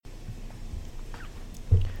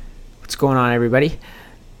going on, everybody?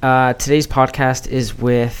 Today's podcast is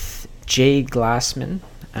with Jay Glassman.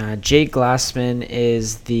 Jay Glassman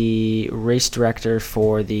is the race director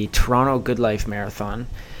for the Toronto Good Life Marathon,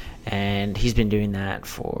 and he's been doing that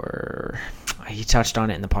for, he touched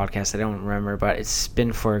on it in the podcast, I don't remember, but it's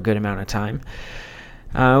been for a good amount of time.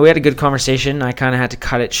 We had a good conversation. I kind of had to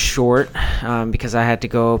cut it short because I had to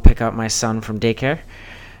go pick up my son from daycare.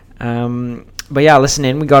 But yeah, listen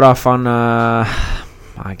in. We got off on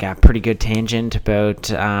I got a pretty good tangent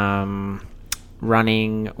about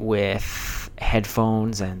running with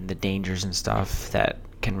headphones and the dangers and stuff that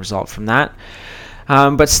can result from that.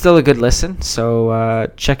 But still a good listen.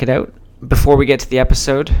 So check it out. Before we get to the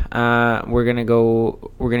episode, we're gonna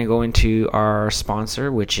go into our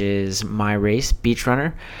sponsor, which is My Race Beach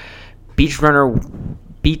Runner. Beach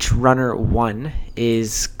Runner 1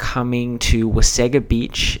 is coming to Wasaga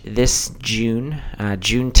Beach this June,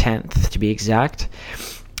 June 10th to be exact.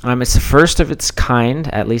 It's the first of its kind,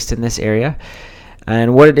 at least in this area.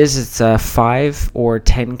 And what it is, it's a 5 or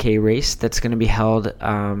 10K race that's going to be held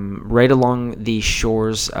right along the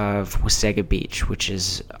shores of Wasaga Beach, which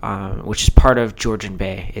is part of Georgian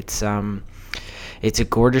Bay. It's a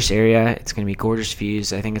gorgeous area. It's going to be gorgeous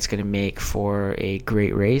views. I think it's going to make for a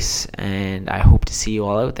great race, and I hope to see you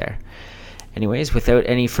all out there. Anyways, without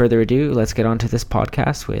any further ado, let's get on to this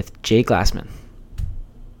podcast with Jay Glassman.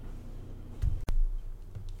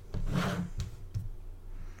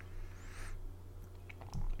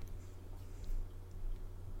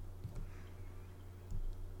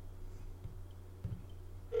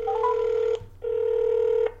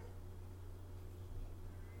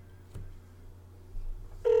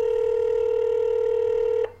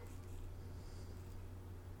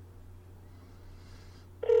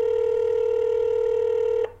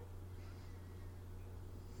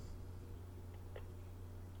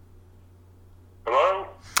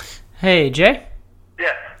 Hey, Jay?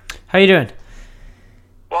 Yes. How you doing?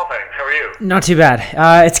 Well, thanks. How are you? Not too bad.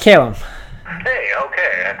 It's Caleb. Hey,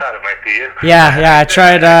 okay. I thought it might be you. Yeah. I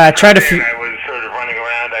tried a few. I was sort of running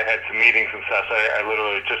around. I had some meetings and stuff. So I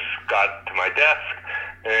literally just got to my desk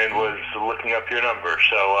and was looking up your number.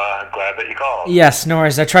 So I'm glad that you called. Yes, no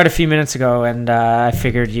worries. I tried a few minutes ago, and I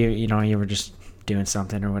figured you were just doing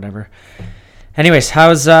something or whatever. Anyways,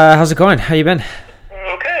 how's it going? How you been?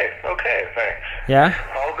 Okay. Thanks. Yeah.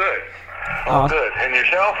 All good. All good. And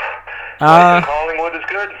yourself? Collingwood is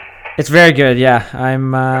good? It's very good, yeah.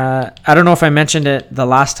 I don't know if I mentioned it the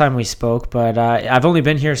last time we spoke, but I've only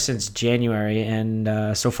been here since January,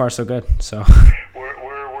 and so far so good. So. Where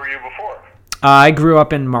were you before? I grew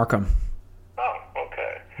up in Markham. Oh,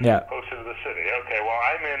 okay. Yeah. Closer to the city. Okay, well,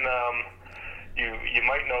 I'm in, you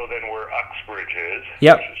might know then where Uxbridge is.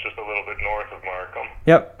 Yep. Which is just a little bit north of Markham.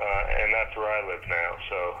 Yep. And that's where I live now.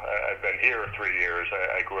 So I've been here 3 years.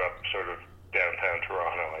 I grew up sort of downtown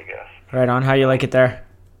Toronto, I guess. Right on. How you like it there?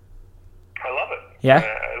 I love it. Yeah?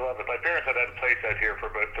 I love it. My parents had a place out here for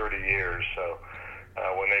about 30 years, so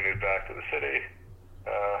when they moved back to the city,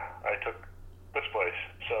 I took this place.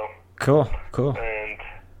 So Cool. And,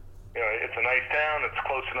 it's a nice town. It's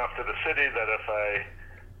close enough to the city that if I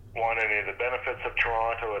want any of the benefits of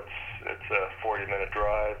Toronto, it's a 40-minute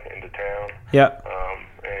drive into town. Yeah.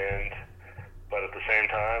 But at the same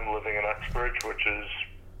time, living in Uxbridge, which is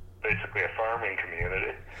basically a farming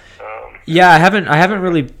community. Yeah, I haven't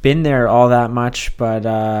really been there all that much, but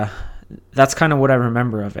that's kind of what I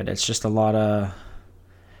remember of it. It's just a lot of.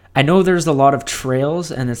 I know there's a lot of trails,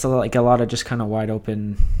 and it's a lot of just kind of wide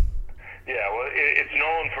open. Yeah, well, it's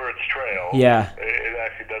known for its trails. Yeah. It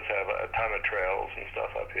actually does have a ton of trails and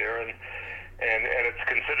stuff up here, and it's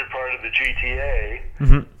considered part of the GTA,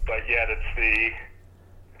 but yet it's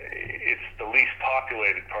the least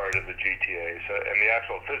populated part of the GTA. So, and the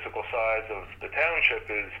actual physical size of the township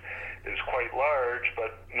is quite large,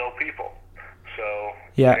 but no people. So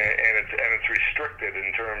yeah, and it's restricted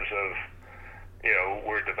in terms of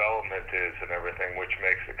where development is and everything, which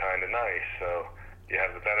makes it kind of nice. So you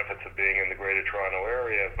have the benefits of being in the Greater Toronto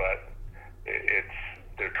area, but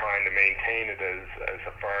they're trying to maintain it as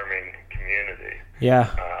a farming community. Yeah.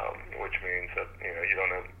 Which means that you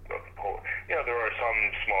don't have there are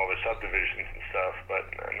some smaller subdivisions and stuff, but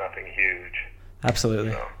nothing huge.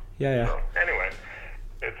 Absolutely. So, yeah. So anyway,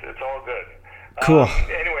 it's all good. Cool.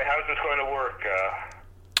 Anyway, how's this going to work?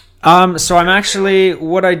 So I'm actually,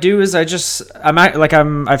 what I do is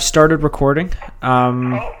I've started recording.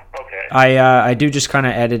 Oh, okay. I do just kind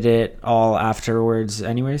of edit it all afterwards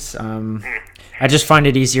anyways. I just find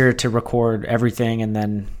it easier to record everything and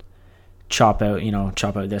then chop out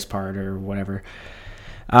this part or whatever.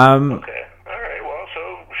 Okay. All right. Well,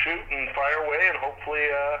 so shoot and fire away, and hopefully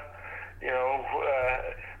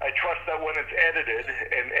I trust that when it's edited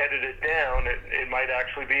and edited down, it might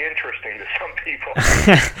actually be interesting to some people.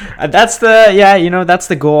 That's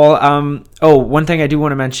the goal. One thing I do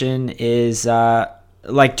want to mention is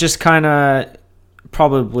just kind of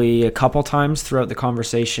probably a couple times throughout the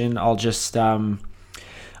conversation, I'll just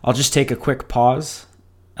take a quick pause,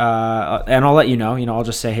 and I'll let you know. I'll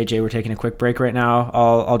just say, "Hey Jay, we're taking a quick break right now."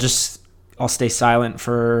 I'll stay silent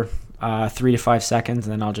for 3 to 5 seconds,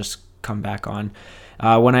 and then I'll just come back on.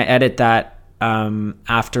 When I edit that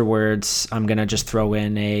afterwards, I'm gonna just throw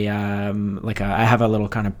in I have a little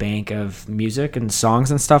kind of bank of music and songs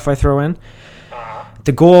and stuff I throw in.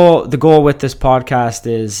 The goal with this podcast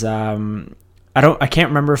is I can't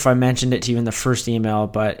remember if I mentioned it to you in the first email,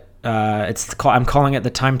 but I'm calling it the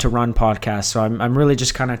Time to Run podcast. So I'm really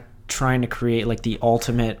just kind of trying to create like the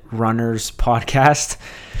ultimate runners podcast.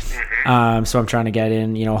 So I'm trying to get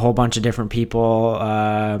in, a whole bunch of different people,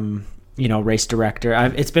 race director.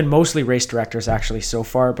 It's been mostly race directors actually so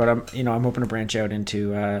far, but I'm hoping to branch out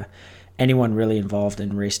into anyone really involved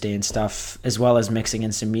in race day and stuff, as well as mixing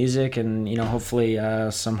in some music and, hopefully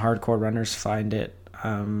some hardcore runners find it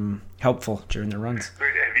helpful during their runs.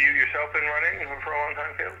 Great. Have you yourself been running for a long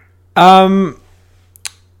time, Caleb?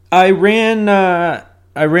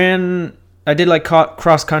 I did like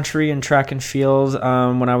cross country and track and field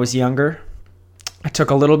when I was younger. I took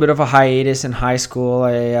a little bit of a hiatus in high school.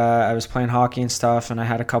 I was playing hockey and stuff, and I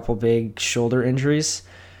had a couple big shoulder injuries.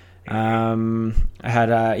 I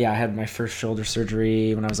had my first shoulder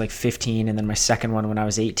surgery when I was like 15, and then my second one when I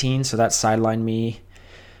was 18. So that sidelined me,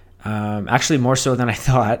 actually more so than I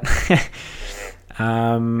thought.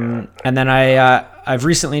 And then I've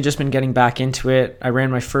recently just been getting back into it. I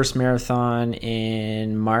ran my first marathon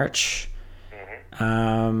in March.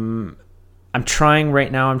 I'm trying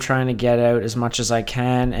to get out as much as I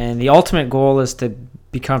can, and the ultimate goal is to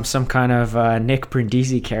become some kind of Nick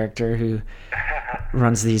Brindisi character who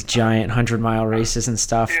runs these giant 100-mile races and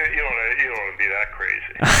stuff. You don't want to be that I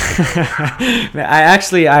crazy.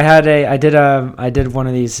 did one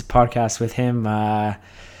of these podcasts with him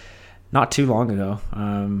not too long ago,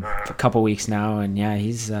 a couple weeks now, and yeah,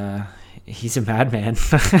 he's a madman.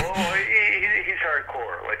 Well, he's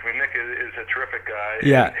hardcore. Like, Nick is a terrific guy.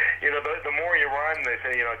 Yeah. And, the more you run, they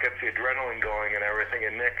say, it gets the adrenaline going and everything.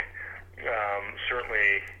 And Nick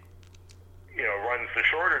certainly, runs the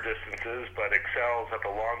shorter distances, but excels at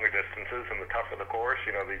the longer distances and the tougher the course.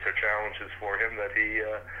 These are challenges for him that he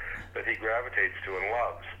gravitates to and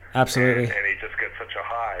loves. Absolutely. And he just gets such a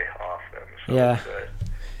high off them. So yeah.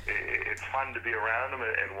 It's fun to be around him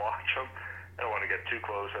and watch him. I don't want to get too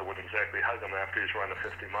close. I wouldn't exactly hug him after he's run a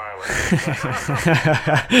 50-miler.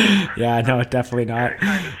 Yeah, no, definitely not.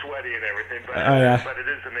 Kind of sweaty and everything, but but it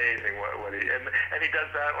is amazing what he and he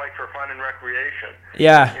does that like for fun and recreation.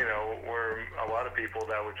 Yeah. Where a lot of people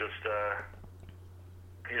that would just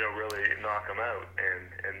really knock him out,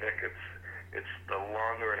 and Nick, it's the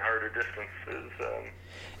longer and harder distances.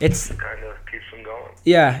 It's kind of keeps them going.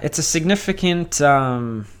 Yeah, it's a significant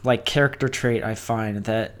character trait I find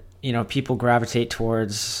that people gravitate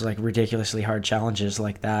towards like ridiculously hard challenges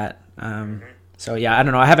like that. So yeah, I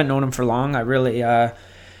don't know. I haven't known him for long. I really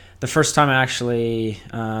the first time I actually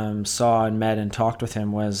saw and met and talked with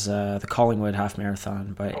him was the Collingwood half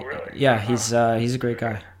marathon. But really? Yeah, he's a great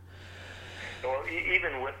guy. Well,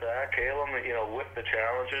 even with that, Caleb, with the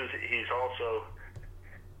challenges, he's also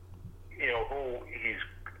he's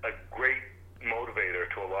a great motivator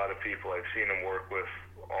to a lot of people. I've seen him work with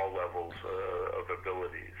all levels of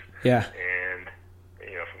abilities. Yeah. And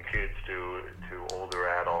from kids to older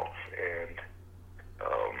adults, and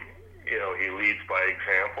he leads by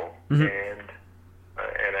example, and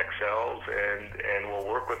excels, and will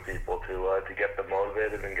work with people to get them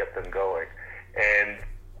motivated and get them going. And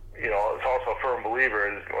it's also a firm believer,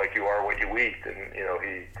 is like you are what you eat, and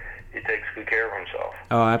he takes good care of himself.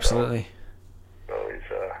 Oh, absolutely. So he's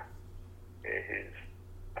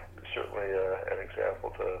certainly an example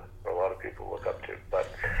to a lot of people look up to. But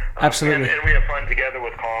absolutely. And we have fun together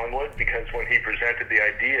with Collingwood, because when he presented the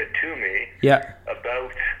idea to me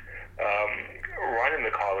about running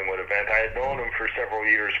the Collingwood event, I had known him for several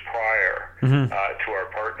years prior to our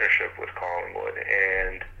partnership with Collingwood,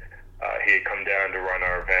 and he had come down to run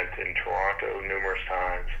our event in Toronto numerous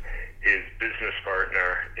times. His business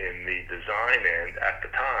partner in the design end at the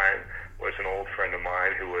time was an old friend of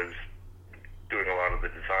mine who was doing a lot of the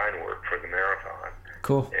design work for the marathon.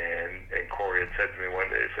 Cool. And Corey had said to me one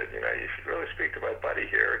day, he said, you should really speak to my buddy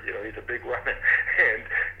here. He's a big runner. And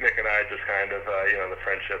Nick and I just kind of, the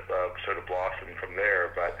friendship sort of blossomed from there.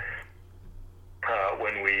 But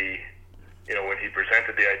when he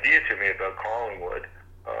presented the idea to me about Collingwood,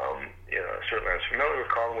 was familiar with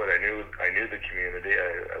Collingwood. I knew the community.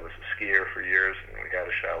 I was a skier for years, and we had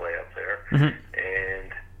a chalet up there, and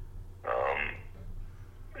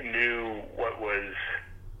knew what was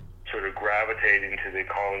sort of gravitating to the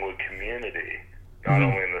Collingwood community. Not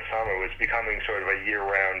only in the summer, it was becoming sort of a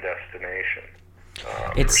year-round destination.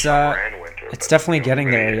 It's for summer and winter. It's definitely getting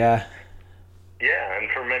there. Yeah. Yeah, and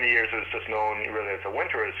for many years it was just known really as a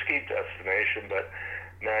winter ski destination, but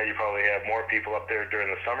now you probably have more people up there during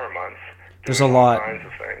the summer months. There's a lot. All kinds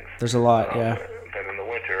of things. There's a lot, yeah. Than in the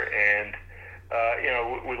winter, and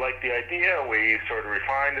we liked the idea. We sort of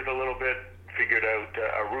refined it a little bit, figured out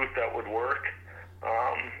a route that would work,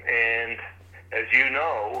 and as you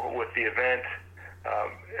know, with the event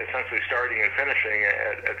essentially starting and finishing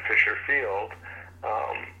at Fisher Field.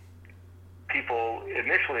 People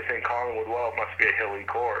initially think Collingwood, it must be a hilly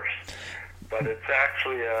course, but it's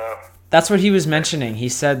actually That's what he was mentioning. He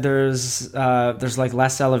said there's like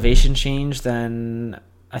less elevation change than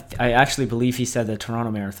I actually believe he said the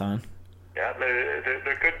Toronto Marathon. Yeah,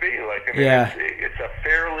 there could be. It's a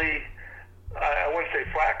fairly, I wouldn't say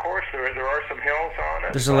flat course. There are some hills on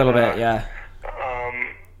it. There's a little bit, yeah.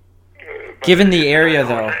 Given the area,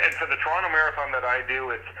 though. And for the Toronto Marathon that I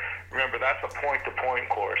do, remember, that's a point-to-point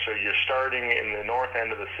course. So you're starting in the north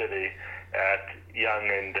end of the city at Yonge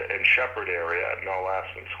and Shepherd area at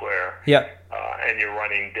Glassman Square. Yeah. And you're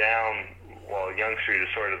running down, Yonge Street is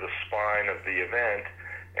sort of the spine of the event,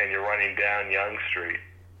 and you're running down Yonge Street.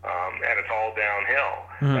 And it's all downhill.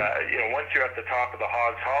 Once you're at the top of the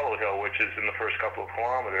Hogs Hollow Hill, which is in the first couple of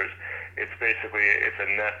kilometers, it's a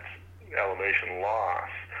net elevation loss,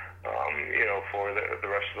 for the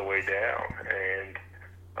rest of the way down, and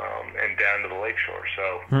down to the lakeshore.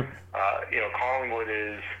 So, Collingwood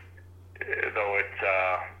is, though it's,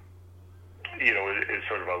 is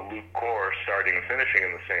sort of a loop course, starting and finishing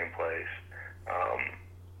in the same place.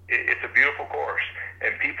 It's a beautiful course,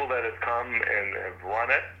 and people that have come and have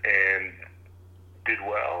run it and did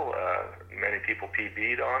well. Many people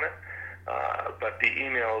PB'd on it, but the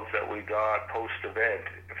emails that we got post-event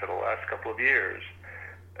for the last couple of years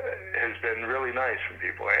has been really nice from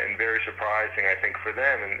people, and very surprising, I think, for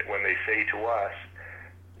them. And when they say to us,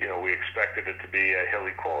 we expected it to be a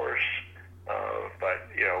hilly course, but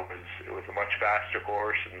it was a much faster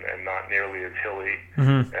course and not nearly as hilly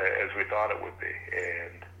as we thought it would be.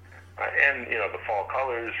 And the fall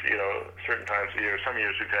colors, certain times of the year, some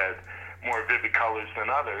years we've had more vivid colors than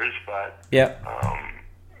others, but yeah.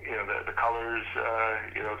 The colors,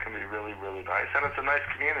 can be really, really nice, and it's a nice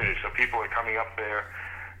community. So people are coming up there,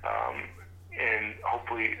 and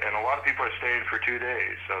hopefully, and a lot of people are staying for 2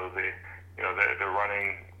 days. So they're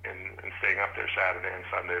running and staying up there Saturday and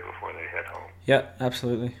Sunday before they head home. Yeah,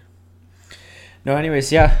 absolutely. No,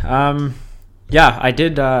 anyways, yeah. Yeah, I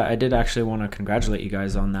did actually want to congratulate you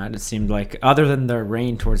guys on that. It seemed like, other than the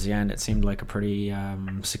rain towards the end, it seemed like a pretty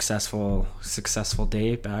successful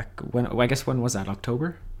day back when was that,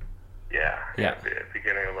 October? Yeah.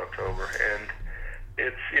 Beginning of October. And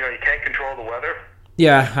it's, you can't control the weather.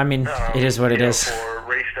 Yeah, I mean, it is what it is. For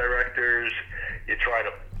race directors, you try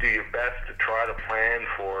to do your best to try to plan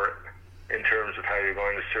for it in terms of how you're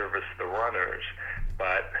going to service the runners.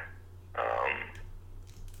 But,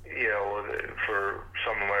 for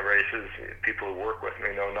some of my races, people who work with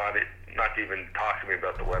me know not to even talk to me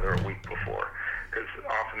about the weather a week before, because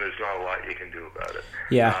often there's not a lot you can do about it.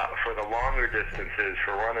 Yeah. For the longer distances,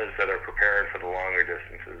 for runners that are preparing for the longer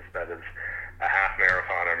distances, that is a half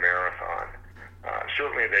marathon or marathon,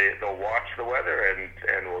 certainly they'll watch the weather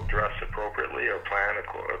and will dress appropriately or plan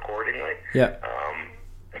accordingly. Yeah.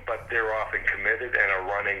 But they're often committed and are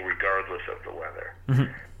running regardless of the weather.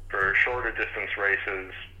 For shorter distance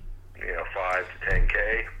races, 5 to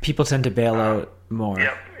 10K. People tend to bail out more.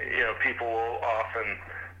 Yep. People will often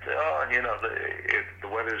say, if the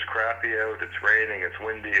weather's crappy out, it's raining, it's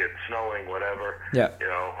windy, it's snowing, whatever. Yeah.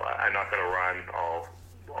 I'm not going to run.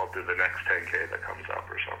 I'll do the next 10K that comes up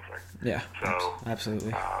or something. Yeah. So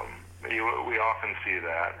absolutely. We often see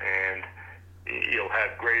that, and you'll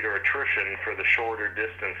have greater attrition for the shorter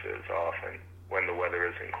distances often when the weather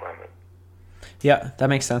is inclement. Yeah, that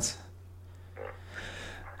makes sense.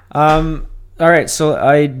 All right, so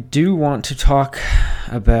I do want to talk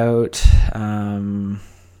about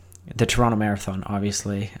the Toronto Marathon,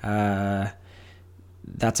 obviously.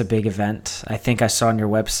 That's a big event. I think I saw on your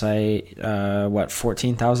website,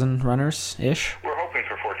 14,000 runners-ish? We're hoping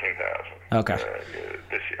for 14,000. Okay.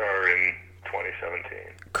 This year, in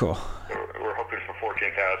 2017. Cool. So we're hoping for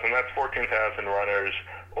 14,000. That's 14,000 runners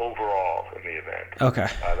overall in the event. Okay.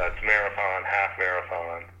 That's marathon, half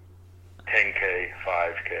marathon, 10K,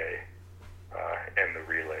 5K, and the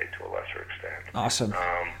relay to a lesser extent. Awesome.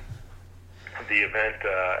 the event,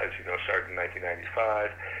 as you know, started in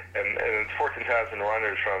 1995, and it's 14,000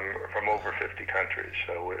 runners from over 50 countries.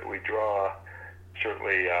 So we draw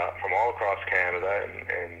certainly from all across Canada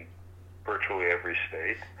and virtually every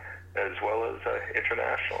state, as well as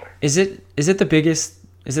internationally. Is it the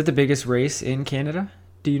biggest race in Canada?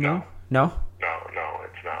 Do you know? No. No,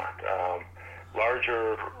 it's not.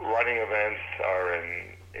 Larger running events are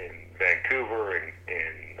in Vancouver,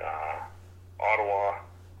 in Ottawa.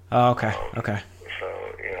 Oh, okay. Okay. So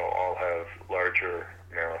all have larger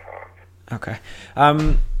marathons. Okay.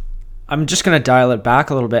 I'm just gonna dial it back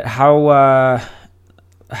a little bit. How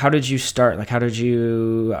did you start? Like, how did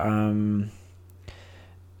you?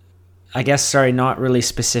 I guess, sorry, not really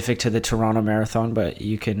specific to the Toronto Marathon, but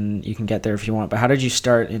you can get there if you want. But how did you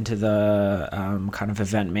start into the kind of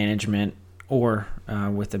event management or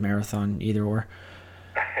with the marathon, either or?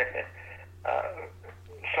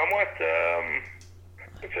 Somewhat,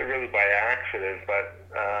 it's really by accident, but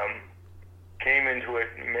came into it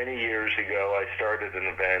many years ago. I started an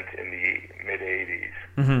event in the mid-'80s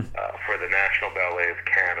for the National Ballet of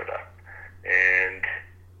Canada. And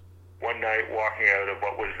one night, walking out of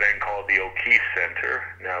what was then called the O'Keefe Centre,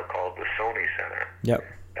 now called the Sony Centre, yep,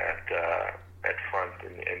 at Front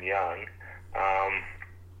and Yonge,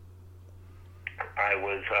 I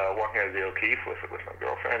was walking out of the O'Keefe with my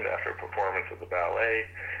girlfriend after a performance of the ballet,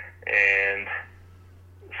 and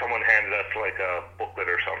someone handed us like a booklet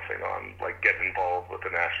or something on like get involved with the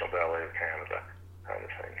National Ballet of Canada kind of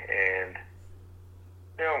thing, and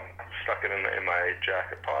stuck it in my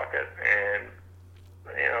jacket pocket, and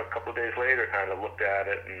a couple of days later kind of looked at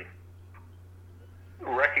it and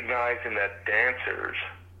recognizing that dancers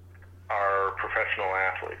are professional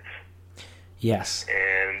athletes. Yes.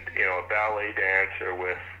 And a ballet dancer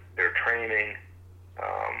with their training,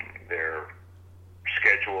 their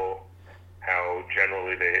schedule, how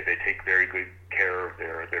generally they take very good care of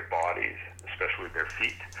their bodies, especially their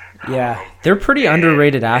feet. Yeah, they're pretty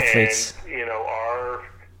underrated athletes. And are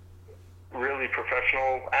really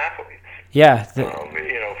professional athletes. Yeah.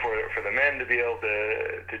 For the men to be able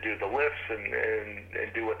to do the lifts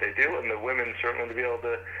and do what they do, and the women certainly to be able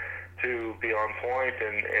to be on point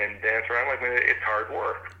and dance around like it's hard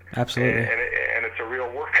work. Absolutely. And it's a real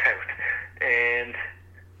workout. And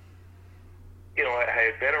I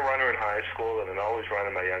had been a runner in high school and had always run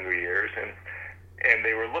in my younger years, and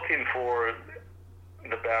they were looking for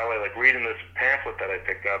the ballet, like reading this pamphlet that I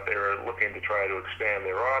picked up. They were looking to try to expand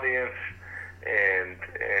their audience and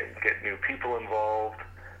get new people involved.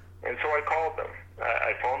 And so I called them.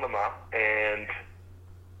 I phoned them up, and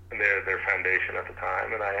their foundation at the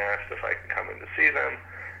time, and I asked if I could come in to see them,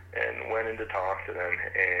 and went in to talk to them,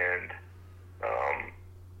 and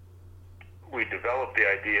we developed the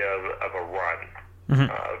idea of a run,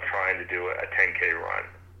 of trying to do a 10K run,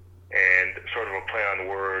 and sort of a play on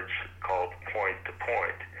words called point to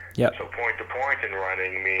point. Yep. So point to point in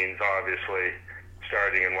running means obviously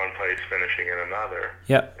starting in one place, finishing in another,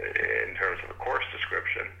 yep, in terms of a course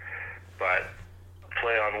description. But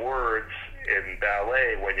play on words in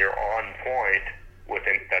ballet, when you're on point,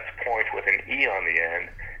 that's point with an E on the end,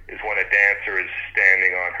 is when a dancer is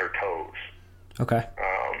standing on her toes. Okay.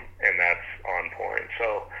 And that's on point.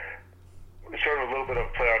 So sort of a little bit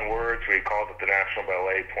of play on words. We called it the National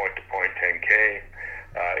Ballet Point to Point 10K.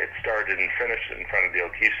 It started and finished in front of the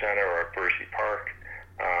O'Keefe Centre or at Bercy Park,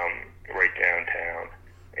 right downtown.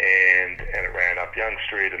 And it ran up Yonge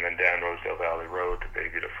Street and then down Rosedale Valley Road to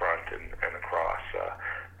Bayview to Front and across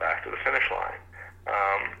back to the finish line.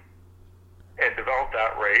 And developed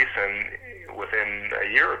that race, and within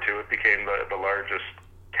a year or two, it became the largest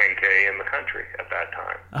 10K in the country at that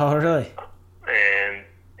time. Oh, really?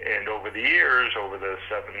 And over the years, over the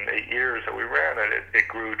 7-8 years that we ran it, it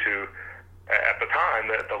grew to, at the time,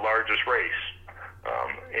 the largest race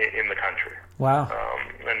in the country. Wow.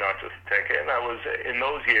 And not just 10K. And that was, in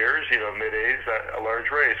those years, mid-80s, a large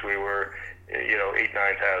race. We were,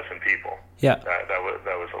 8,000-9,000 people. Yeah. That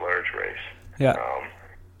was a large race. Yeah.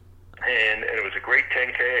 And it was a great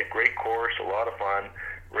 10K, a great course, a lot of fun,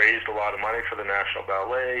 raised a lot of money for the National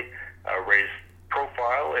Ballet, raised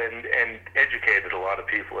profile and educated a lot of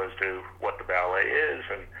people as to what the ballet is,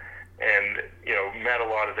 and met a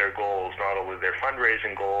lot of their goals, not only their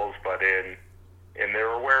fundraising goals, but in their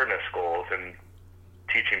awareness goals, and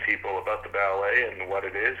teaching people about the ballet and what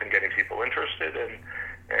it is, and getting people interested,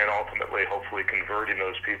 and ultimately, hopefully, converting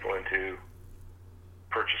those people into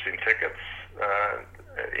purchasing tickets,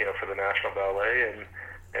 for the National Ballet,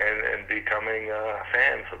 and becoming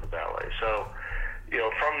fans of the ballet. So,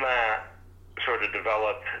 from that, sort of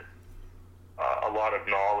developed a lot of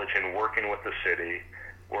knowledge in working with the city,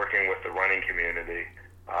 working with the running community,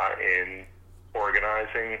 in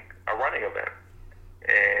organizing a running event.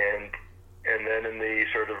 And then in the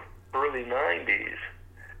sort of early 90s,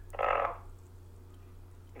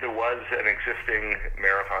 there was an existing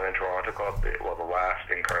marathon in Toronto called, the last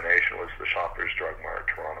incarnation was the Shoppers Drug Mart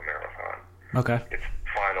Toronto Marathon. Okay. Its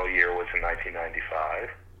final year was in 1995.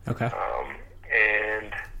 Okay.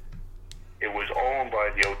 And it was owned by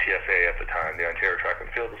the OTFA at the time, the Ontario Track and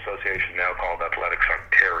Field Association, now called Athletics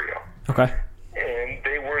Ontario. Okay. And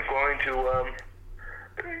they weren't going to,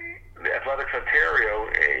 the Athletics Ontario,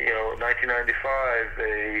 1995,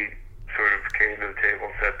 they sort of came to the table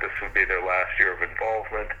and said this would be their last year of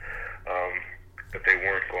involvement, that they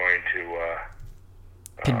weren't going to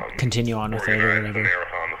continue on with it or organize the whatever.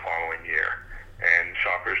 marathon the following year. And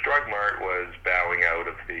Shoppers Drug Mart was bowing out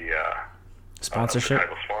of the Sponsorship?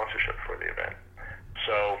 title sponsorship for the event.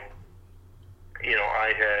 So,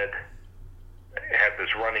 I had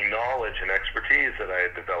this running knowledge and expertise that I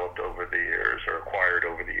had developed over the years, or acquired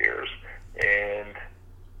over the years, and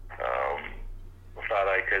thought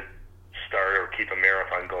I could start or keep a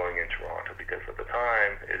marathon going in Toronto, because at the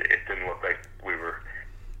time it didn't look like we were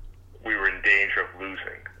in danger of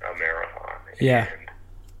losing a marathon. Yeah. And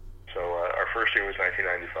so our first year was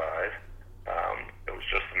 1995. It was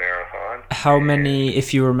just a marathon. How many,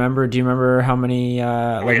 if you remember, do you remember how many, We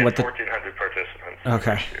had what the... 1,400 participants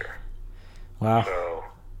Okay. this year. Wow. So,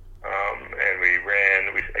 and we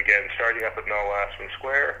again, starting up at Glassman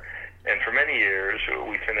Square, and for many years,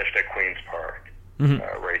 we finished at Queen's Park,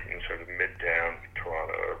 right in sort of mid-down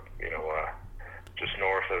Toronto, just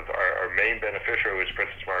north of, our main beneficiary was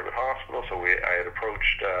Princess Margaret Hospital, so I had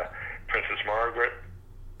approached Princess Margaret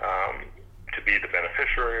to be the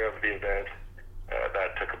beneficiary of the event.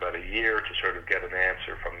 That took about a year to sort of get an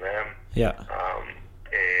answer from them. Yeah.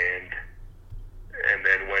 And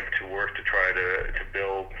then went to work to try to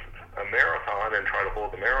build a marathon and try to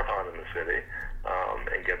hold the marathon in the city,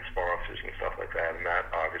 and get sponsors and stuff like that. And that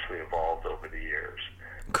obviously evolved over the years.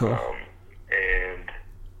 Cool. And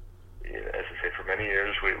as I say, for many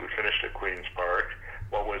years we finished at Queen's Park.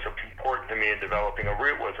 What was important to me in developing a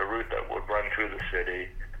route was a route that would run through the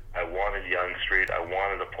city. I wanted Yonge Street. I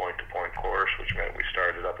wanted a point-to-point course, which meant we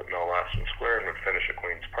started up at Glassman Square and would finish at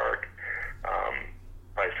Queen's Park.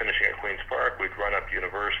 By finishing at Queen's Park, we'd run up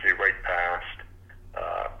University right past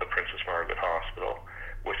the Princess Margaret Hospital,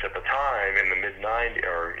 which at the time, in the mid-90s,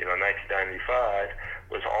 or 1995,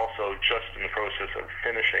 was also just in the process of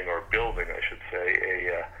finishing, or building, I should say,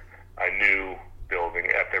 a new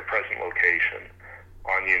building at their present location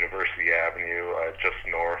on University Avenue, just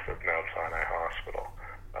north of Mount Sinai Hospital.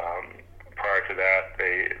 Prior to that,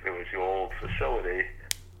 there was the old facility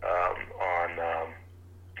on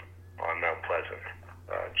Mount Pleasant,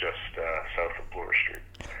 just south of Bloor Street.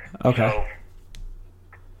 Okay. So,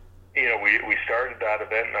 we started that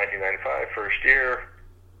event in 1995, first year.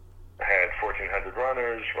 Had 1,400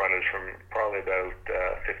 runners from probably about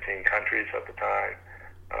 15 countries at the time,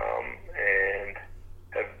 and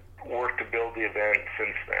have worked to build the event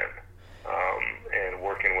since then, and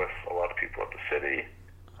working with a lot of people at the city.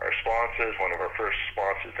 Our sponsors, one of our first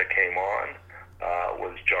sponsors that came on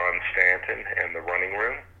was John Stanton and the Running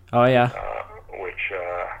Room. Oh, yeah. Which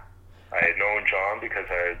I had known John because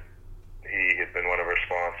he had been one of our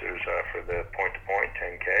sponsors for the point-to-point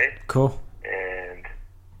 10K. Cool. And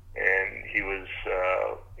he was,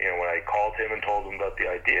 when I called him and told him about the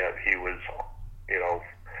idea, he was,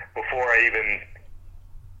 before I even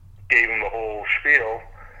gave him the whole spiel,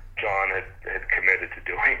 John had committed to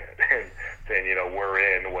doing it and saying, we're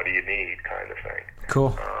in, what do you need, kind of thing.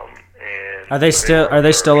 Cool. And Are they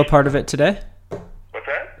still a part of it today? What's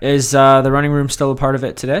that? Is the Running Room still a part of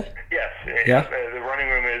it today? Yes. Yeah. The Running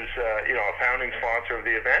Room is, a founding sponsor of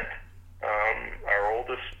the event, our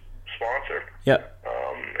oldest sponsor. Yep.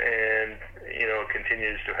 And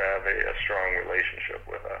continues to have a strong relationship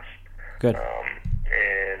with us. Good.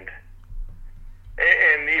 And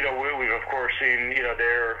we've of course seen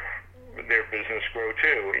their business grow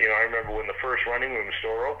too. I remember when the first Running Room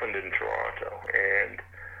store opened in Toronto, and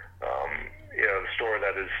the store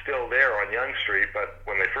that is still there on Yonge Street, but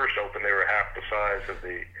when they first opened, they were half the size of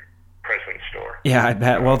the present store. Yeah, I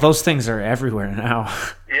bet. Well, those things are everywhere now.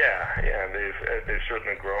 Yeah, and they've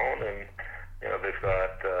certainly grown, and they've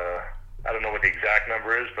got I don't know what the exact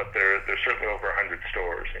number is, but there's certainly over 100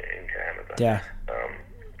 stores in Canada. Yeah.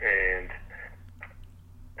 And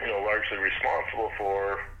largely responsible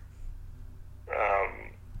for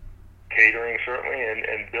catering, certainly,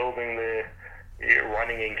 and building the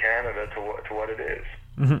running in Canada to what it is.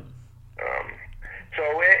 Mm-hmm. So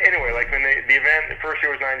anyway, like when the event, the first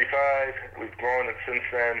year was 95. We've grown it since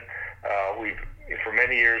then. For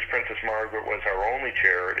many years, Princess Margaret was our only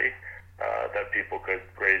charity that people could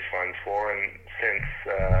raise funds for. And since,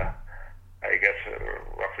 I guess,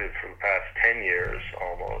 roughly for the past 10 years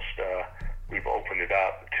almost, we've opened it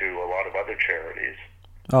up to a lot of other charities.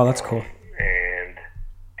 Oh, that's cool. And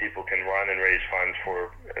people can run and raise funds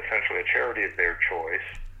for essentially a charity of their choice.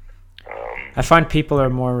 I find people are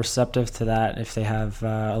more receptive to that if they have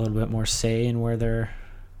a little bit more say in where their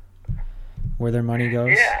money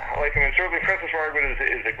goes. Yeah, like, I mean, certainly Princess Margaret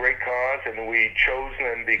is a great cause, and we chose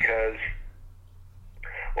them because,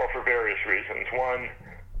 well, for various reasons. One,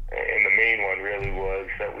 and the main one really, was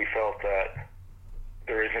that we felt that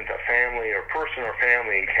there isn't a family or person or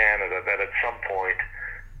family in Canada that at some point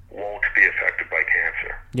won't be affected by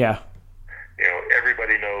cancer. Yeah. You know,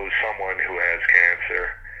 everybody knows someone who has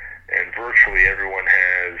cancer, and virtually everyone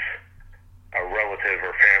has a relative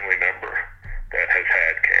or family member that has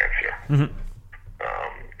had cancer. Mm-hmm.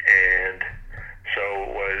 And so it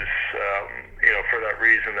was, for that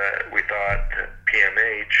reason that we thought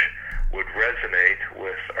PMH would resonate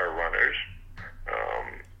with our runners.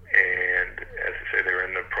 And as I say, they're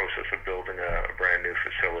in the process of building a brand new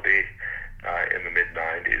facility in the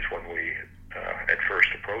mid-90s when we at first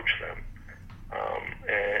approached them.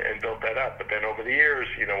 And built that up. But then over the years,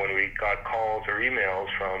 when we got calls or emails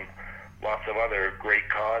from lots of other great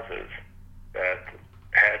causes that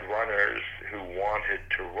had runners who wanted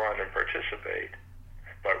to run and participate,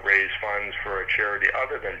 but raise funds for a charity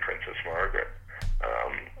other than Princess Margaret,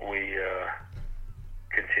 we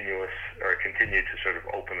continued to sort of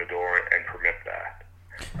open the door and permit that.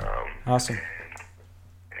 Awesome.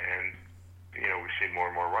 And we've seen more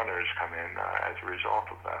and more runners come in as a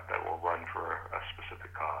result of that will run for a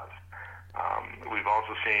specific cause. We've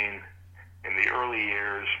also seen in the early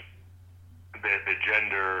years the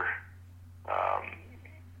gender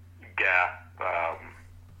gap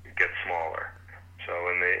get smaller. So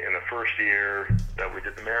in the first year that we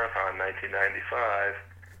did the marathon, 1995,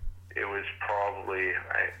 it was probably,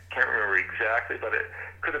 I can't remember exactly, but it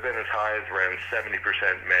could have been as high as around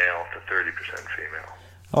 70% male to 30% female.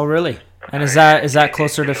 Oh, really? And is that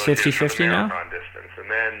closer to 50-50 now? Distance. And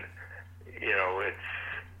then,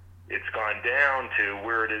 it's gone down to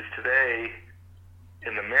where it is today.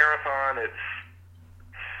 In the marathon, it's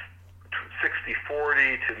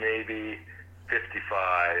 60-40 to maybe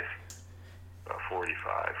 55-45,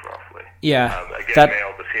 roughly. Yeah. Again,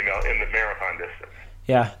 male to female in the marathon distance.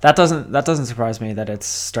 Yeah, that doesn't surprise me that it's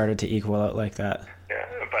started to equal out like that. Yeah,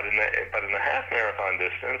 but in the half marathon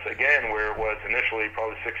distance, again, where it was initially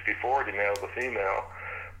probably 60-40 male to female,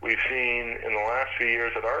 we've seen in the last few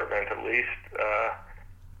years at our event at least,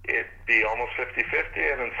 it be almost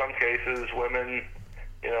 50-50, and in some cases women,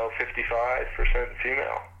 55%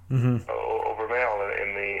 female over male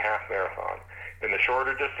in the half marathon. In the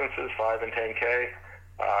shorter distances, 5 and 10K,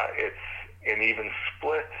 it's an even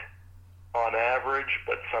split on average,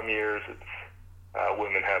 but some years it's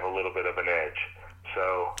women have a little bit of an edge.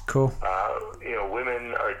 So, cool.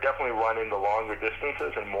 Women are definitely running the longer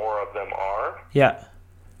distances, and more of them are. Yeah.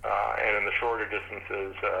 And in the shorter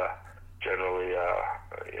distances, generally,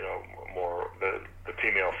 more the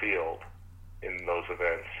female field in those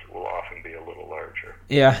events will often be a little larger.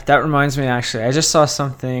 Yeah, that reminds me, actually. I just saw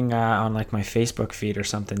something on like my Facebook feed or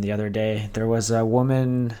something the other day. There was a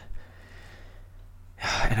woman,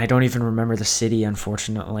 and I don't even remember the city,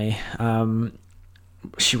 unfortunately.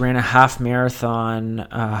 She ran a half marathon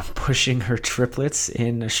pushing her triplets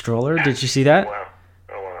in a stroller. Did you see that? Wow.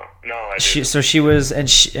 Oh, wow. No, I didn't. So she was,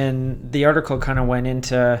 and the article kind of went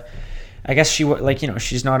into, I guess she was like,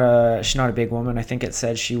 she's not a big woman. I think it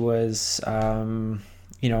said she was,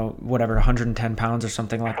 110 pounds or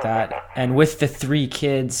something like that. And with the 3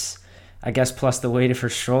 kids, I guess, plus the weight of her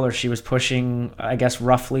stroller, she was pushing, I guess,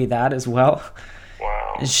 roughly that as well.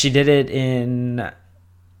 Wow. And she did it in,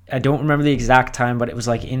 I don't remember the exact time, but it was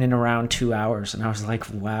like in and around 2 hours. And I was like,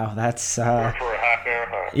 wow, that's, for a half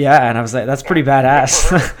marathon. Yeah. And I was like, that's pretty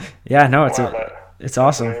badass. Yeah, no, it's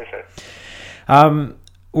awesome.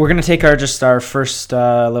 We're going to take our first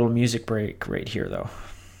little music break right here, though.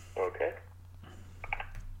 Okay.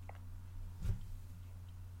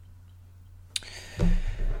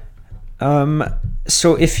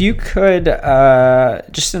 So if you could,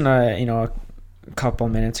 just in a couple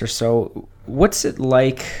minutes or so, what's it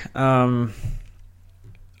like? I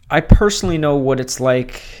personally know what it's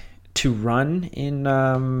like to run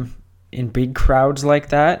in big crowds like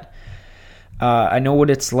that. I know what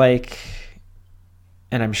it's like,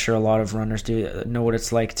 and I'm sure a lot of runners do know what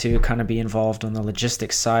it's like to kind of be involved on the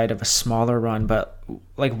logistics side of a smaller run. But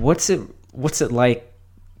like, what's it like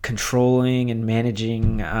controlling and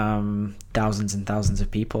managing thousands and thousands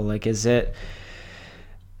of people? Like, is it,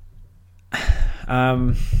 I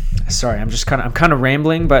Sorry, I'm kind of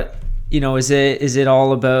rambling, but is it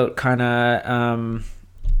all about kind of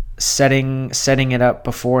setting it up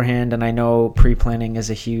beforehand? And I know pre-planning is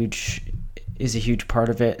a huge part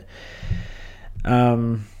of it.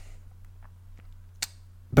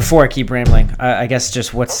 Before I keep rambling, I guess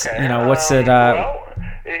just what's okay. What's it? For a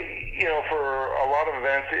lot of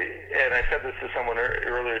events, and I said this to someone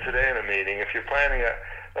earlier today in a meeting. If you're planning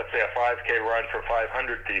let's say a 5K run for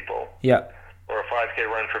 500 people, Yeah. or a 5K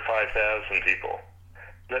run for 5,000 people,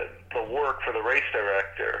 the work for the race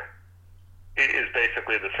director is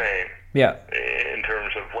basically the same. Yeah. In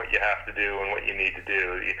terms of what you have to do and what you need to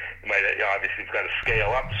do, you might obviously you've got to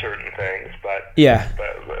scale up certain things, but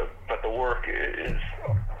but the work is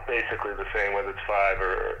basically the same, whether it's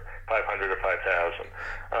 500 or 5,000.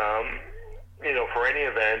 For any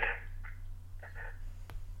event,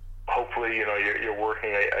 hopefully you're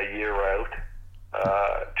working a year out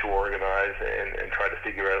to organize and try to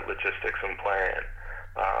figure out logistics and plan.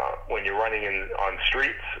 When you're running on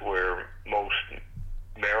streets, where most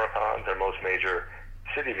marathons or most major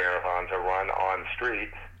city marathons are run on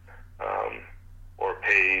streets or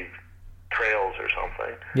paved trails or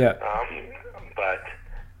something. Yeah.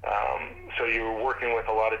 So you're working with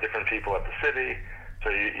a lot of different people at the city. So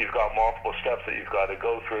you've got multiple steps that you've got to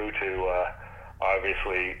go through to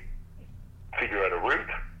obviously figure out a route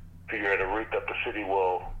that the city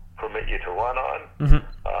will permit you to run on,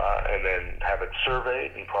 and then have it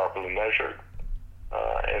surveyed and properly measured,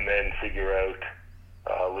 and then figure out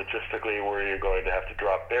logistically where you're going to have to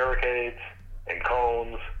drop barricades and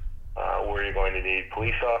cones, where you're going to need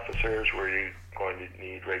police officers, where you're going to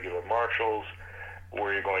need regular marshals,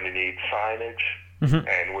 where you're going to need signage,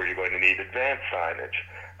 and where you're going to need advanced signage,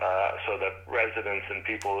 so that residents and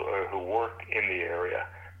people who work in the area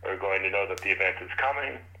are going to know that the event is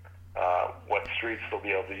coming, what streets they'll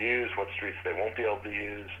be able to use, what streets they won't be able to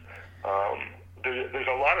use. There's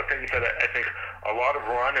a lot of things that I think a lot of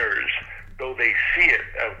runners, though they see it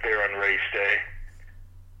out there on race day,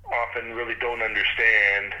 often really don't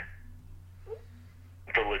understand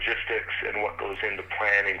the logistics and what goes into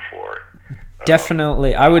planning for it.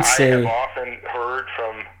 Definitely, I would say. I have often heard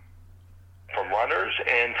from runners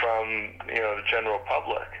and from the general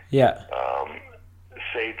public. Yeah.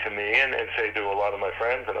 Say to me and say to a lot of my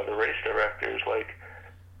friends and other race directors, like,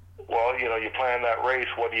 well, you plan that race.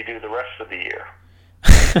 What do you do the rest of the year?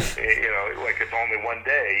 Like it's only one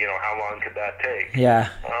day. How long could that take? Yeah.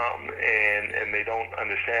 And they don't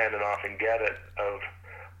understand and often get it of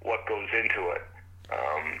what goes into it.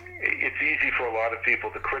 It's easy for a lot of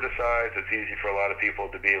people to criticize. It's easy for a lot of people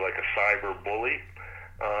to be like a cyber bully,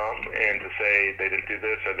 and to say they didn't do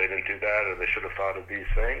this or they didn't do that or they should have thought of these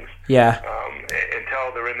things. Yeah.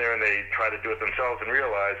 Until they're in there and they try to do it themselves and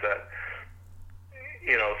realize that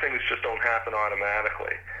things just don't happen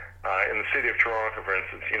automatically. In the city of Toronto, for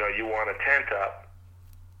instance, you want a tent up.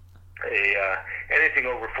 Anything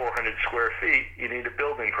over 400 square feet, you need a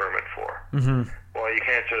building permit for. Well, you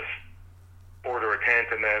can't just order a tent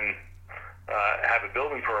and then have a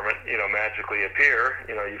building permit, magically appear.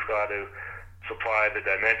 You've got to supply the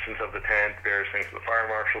dimensions of the tent, various things to the fire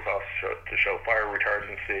marshal's office to show fire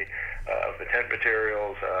retardancy of the tent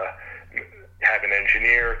materials, have an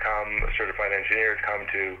engineer come, a certified engineer come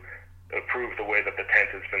to approve the way that the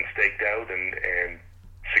tent has been staked out and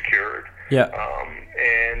secured. Yeah.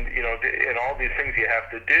 And all these things you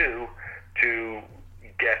have to do to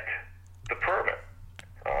get the permit.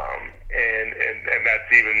 And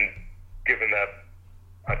that's even given that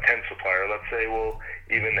a tent supplier, let's say, will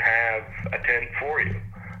even have a tent for you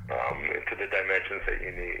to the dimensions that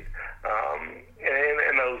you need.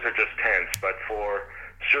 And those are just tents, but for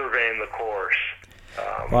surveying the course,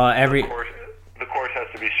 the course has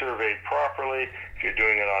to be surveyed properly. If you're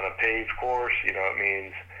doing it on a paved course, it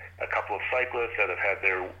means a couple of cyclists that have had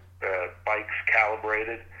their bikes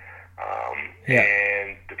calibrated.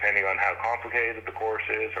 And depending on how complicated the course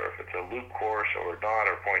is, or if it's a loop course or not,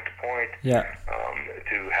 or point to point,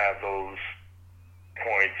 to have those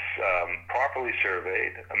points properly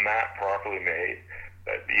surveyed, a map properly made,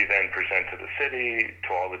 that you then present to the city,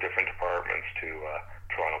 to all the different departments, to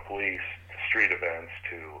Toronto Police, to street events,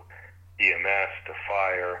 to EMS, to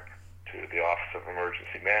fire, to the Office of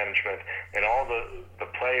Emergency Management, and all the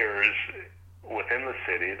players within the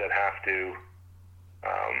city that have to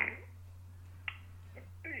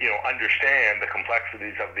understand the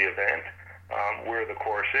complexities of the event, where the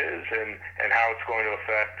course is, and how it's going to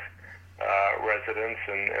affect residents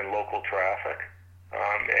and local traffic,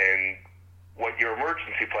 and what your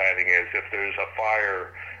emergency planning is if there's a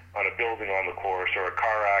fire on a building on the course, or a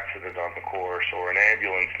car accident on the course, or an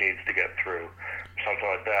ambulance needs to get through. something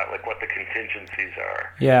like that, like what the contingencies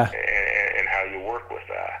are, Yeah. and how you work with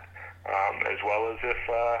that, as well as if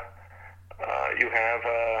you have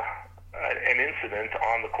an incident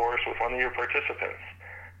on the course with one of your participants,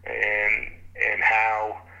 and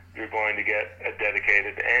how you're going to get a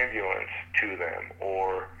dedicated ambulance to them,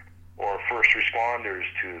 or first responders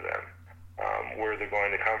to them, where they're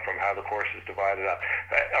going to come from, how the course is divided up.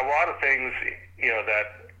 A lot of things, that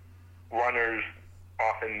runners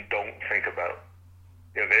often don't think about.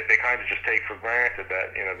 They kind of just take for granted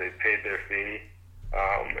that, they've paid their fee,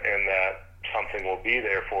 and that something will be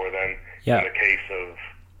there for them in the case of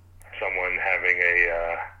someone having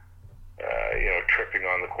tripping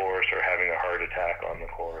on the course or having a heart attack on the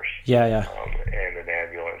course. Yeah, yeah. And an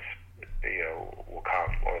ambulance, will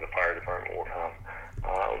come, or the fire department will come.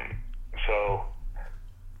 So,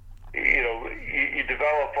 you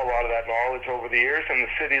develop a lot of that knowledge over the years, and the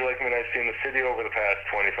city, I've seen the city over the past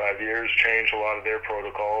 25 years change a lot of their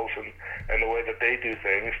protocols and the way that they do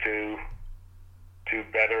things to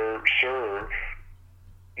better serve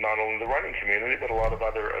not only the running community, but a lot of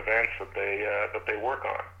other events that they work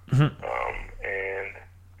on. Mm-hmm. And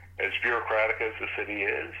as bureaucratic as the city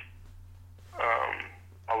is,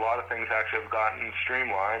 a lot of things actually have gotten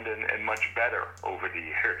streamlined and much better over the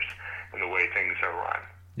years in the way things are run.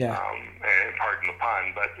 Yeah. And pardon the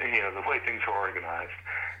pun, but the way things are organized.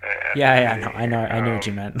 I know what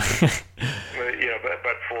you meant.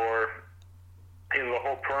 But for the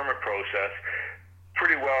whole permit process,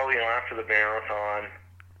 pretty well, after the marathon,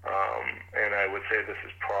 and I would say this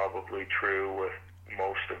is probably true with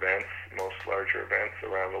most events, most larger events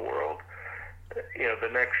around the world. The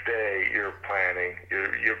next day you're planning,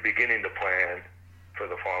 you're beginning to plan for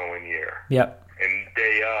the following year. Yep. And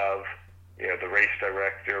day of, the race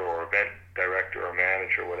director or event director or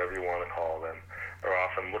manager, whatever you want to call them, are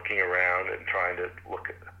often looking around and trying to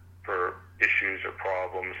look for issues or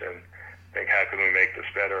problems and think, how can we make this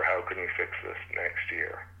better? How can we fix this next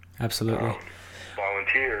year? Absolutely.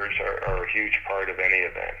 Volunteers are a huge part of any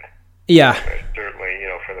event. Yeah. And certainly,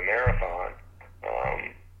 for the marathon,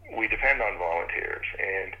 we depend on volunteers,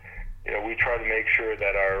 and we try to make sure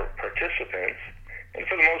that our participants, and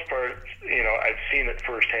for the most part, I've seen it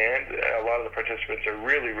firsthand, a lot of the participants are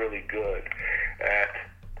really, really good at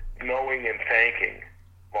knowing and thanking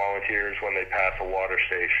volunteers when they pass a water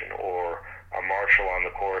station or a marshal on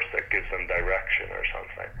the course that gives them direction or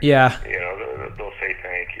something. Yeah. They'll say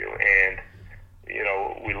thank you, and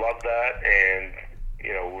we love that, and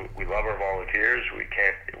we love our volunteers.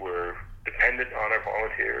 We're dependent on our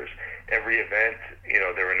volunteers. Every event,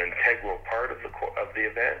 they're an integral part of the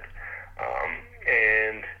event,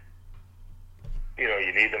 and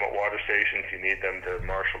you need them at water stations. You need them to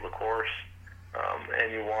marshal the course,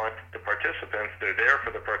 and you want the participants. They're there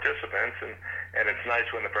for the participants, and it's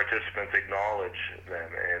nice when the participants acknowledge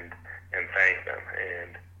them and thank them.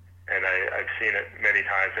 And I've seen it many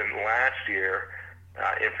times. And last year,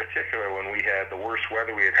 in particular, when we had the worst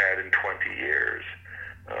weather we had in 20 years.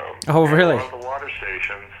 Oh, really? A lot of the water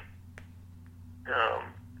stations,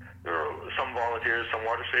 there were some volunteers, some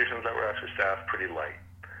water stations that were actually staffed pretty light.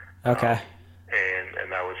 Okay.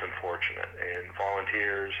 And that was unfortunate. And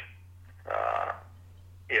volunteers,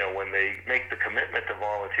 when they make the commitment to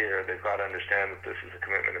volunteer, they've got to understand that this is a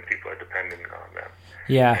commitment and people are depending on them.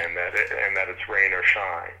 Yeah. And that it's rain or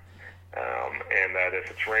shine. And that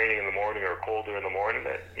if it's raining in the morning or colder in the morning,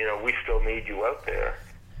 that we still need you out there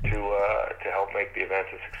to help make the event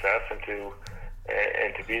a success and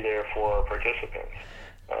to be there for our participants.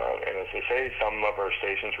 And as I say, some of our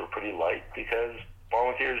stations were pretty light because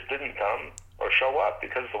volunteers didn't come or show up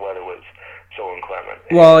because the weather was so inclement.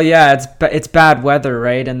 Well, yeah, it's bad weather,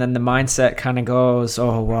 right? And then the mindset kind of goes,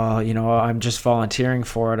 oh, well, I'm just volunteering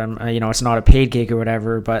for it. I'm, it's not a paid gig or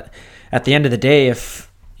whatever. But at the end of the day,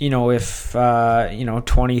 if 20,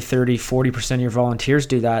 30, 40% of your volunteers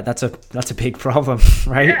do that, that's a big problem,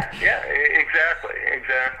 right? Yeah, exactly.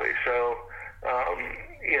 So,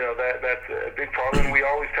 that's a big problem. We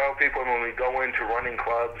always tell people when we go into running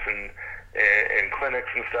clubs and clinics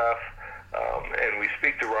and stuff, and we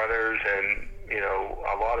speak to runners, and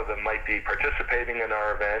a lot of them might be participating in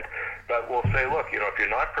our event, but we'll say, look, if you're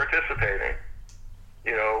not participating,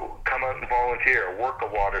 come out and volunteer, work a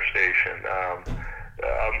water station,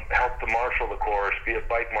 help to marshal the course, be a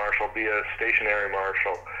bike marshal, be a stationary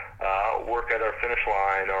marshal, work at our finish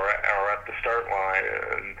line or at the start line,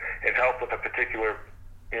 and help with a particular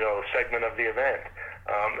segment of the event.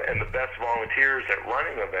 And the best volunteers at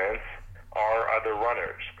running events are other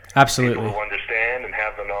runners. Absolutely. People who understand and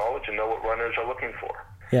have the knowledge and know what runners are looking for.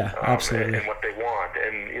 Yeah, absolutely. And what they want.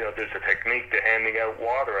 And, there's a technique to handing out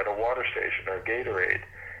water at a water station or Gatorade.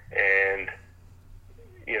 And,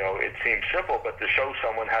 it seems simple, but to show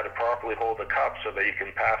someone how to properly hold a cup so that you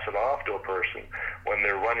can pass it off to a person when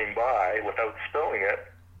they're running by without spilling it,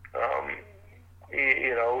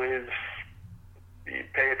 is you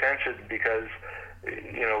pay attention because,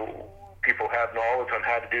 people have knowledge on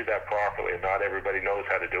how to do that properly, and not everybody knows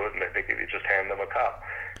how to do it, and they think if you just hand them a cup.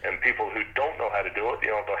 And people who don't know how to do it,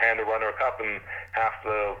 they'll hand a runner a cup, and half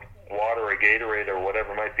the water or Gatorade or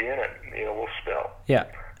whatever might be in it, will spill. Yeah.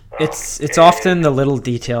 It's often the little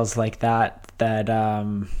details like that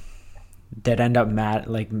end up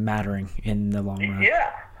mattering in the long run.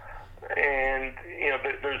 Yeah, and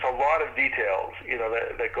there's a lot of details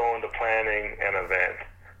that go into planning an event,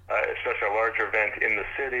 especially a larger event in the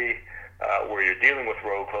city where you're dealing with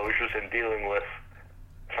road closures and dealing with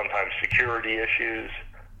sometimes security issues.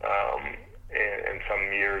 And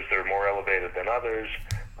some years they're more elevated than others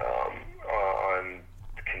on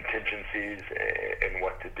contingencies and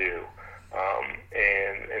what to do.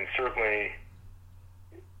 And certainly,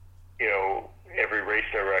 every race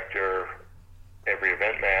director, every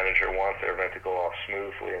event manager wants their event to go off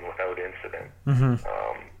smoothly and without incident. Mm-hmm.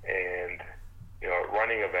 And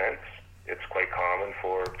running events, it's quite common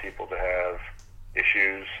for people to have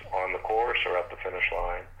issues on the course or at the finish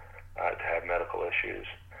line, to have medical issues.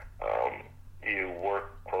 You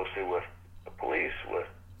work closely with the police, with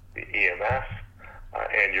the EMS,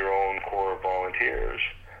 and your own corps of volunteers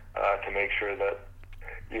to make sure that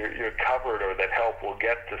you're covered or that help will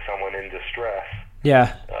get to someone in distress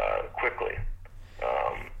quickly.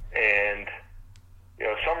 And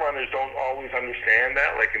some runners don't always understand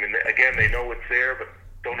that. Again, they know it's there, but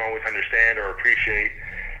don't always understand or appreciate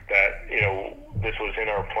that this was in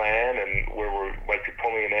our plan and where we might be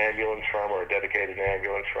pulling an ambulance from or a dedicated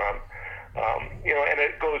ambulance from. And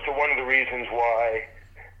it goes to one of the reasons why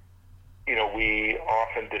we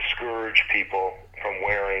often discourage people from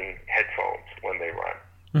wearing headphones when they run.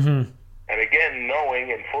 Mm-hmm. And again,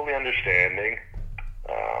 knowing and fully understanding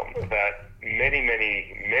that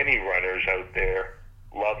many runners out there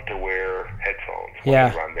love to wear headphones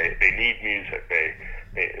when they run. They need music.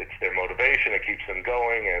 It's their motivation. It keeps them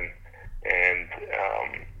going, and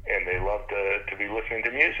they love to be listening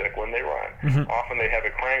to music when they run. Mm-hmm. Often they have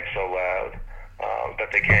it cranked so loud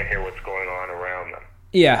that they can't hear what's going on around them.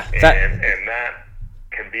 Yeah, and that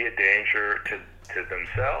can be a danger to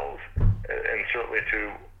themselves and certainly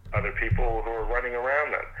to other people who are running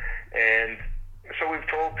around them. And so we've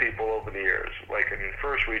told people over the years,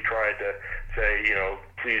 first we tried to say,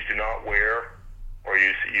 please do not wear, or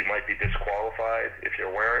you might be disqualified if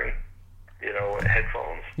you're wearing,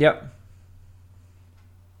 headphones. Yep.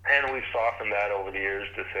 And we've softened that over the years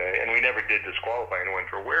to say, and we never did disqualify anyone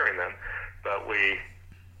for wearing them, but we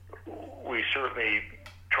certainly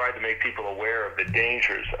tried to make people aware of the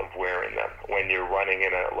dangers of wearing them when you're running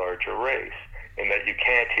in a larger race, and that you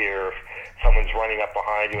can't hear if someone's running up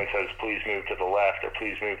behind you and says, please move to the left, or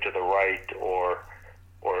please move to the right, or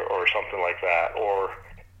something like that, or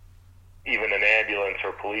even an ambulance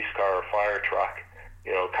or police car or fire truck,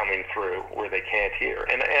 coming through where they can't hear.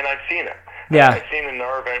 And I've seen it. Yeah. I've seen in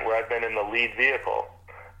our event where I've been in the lead vehicle,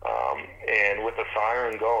 and with the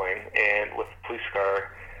siren going, and with the police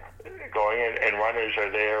car going, and runners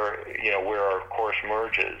are there, where our course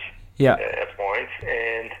merges at points,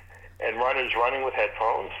 and runners running with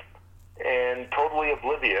headphones, and totally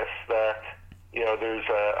oblivious that, there's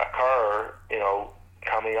a car,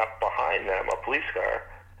 coming up behind them, a police car,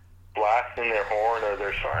 blasting their horn or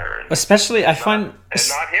their siren. Especially, I find... And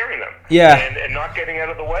not hearing them. Yeah. And not getting out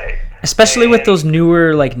of the way. Especially with those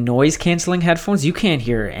newer, noise-canceling headphones, you can't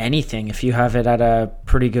hear anything if you have it at a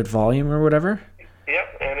pretty good volume or whatever.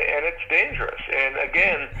 Yep, and it's dangerous. And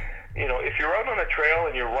again, if you're out on a trail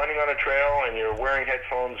and you're running on a trail and you're wearing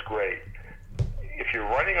headphones, great. If you're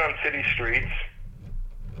running on city streets,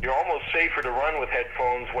 you're almost safer to run with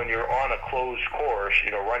headphones when you're on a closed course,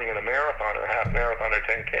 running in a marathon or half marathon or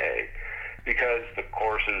 10K, because the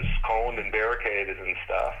course is coned and barricaded and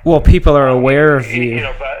stuff. Well, people are aware of you.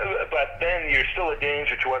 But then you're still a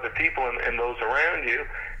danger to other people and those around you.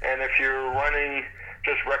 And if you're running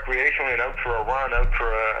just recreationally and out for a run, out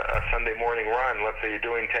for a Sunday morning run, let's say you're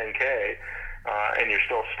doing 10K, and you're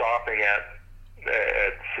still stopping at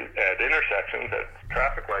intersections, at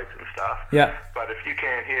traffic lights and stuff. Yeah. But if you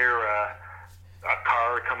can't hear a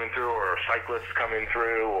car coming through, or a cyclist coming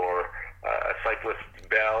through, or a cyclist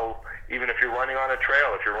bell, even if you're running on a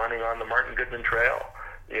trail, if you're running on the Martin Goodman Trail,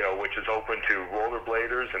 which is open to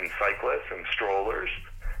rollerbladers and cyclists and strollers,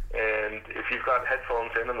 and if you've got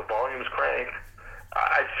headphones in and the volume's cranked,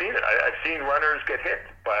 I've seen it. I've seen runners get hit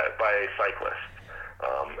by cyclists.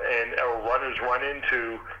 Or runners run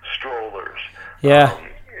into strollers. Yeah.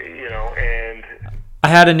 And I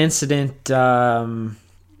had an incident.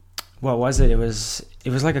 What was it? It was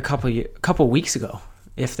like a couple weeks ago,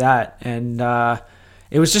 if that, and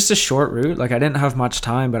it was just a short route. Like I didn't have much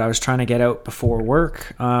time, but I was trying to get out before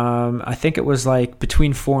work. I think it was like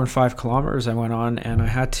between 4 and 5 kilometers I went on, and I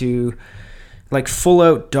had to like full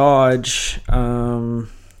out dodge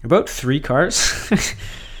about 3 cars.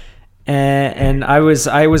 and I was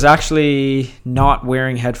actually not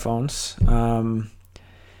wearing headphones.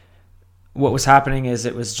 What was happening is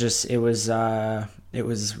it was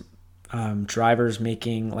drivers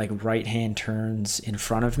making like right hand turns in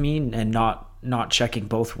front of me and not checking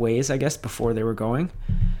both ways, I guess, before they were going.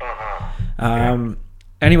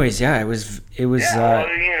 Anyways, yeah, it was. Yeah, well,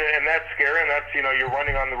 and that's scary. And that's you're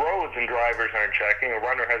running on the roads and drivers aren't checking. A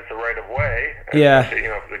runner has the right of way. Yeah.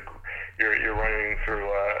 You're running through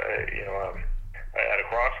at a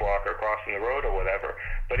crosswalk or crossing the road or whatever.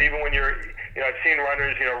 But even when you're I've seen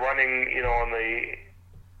runners running on the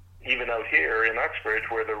even out here in Uxbridge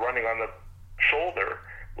where they're running on the shoulder,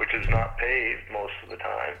 which is not paved most of the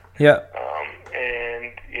time. Yeah.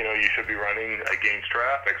 And you should be running against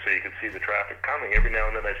traffic so you can see the traffic coming. Every now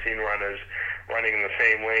and then I've seen runners running in the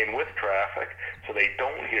same lane with traffic so they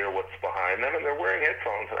don't hear what's behind them, and they're wearing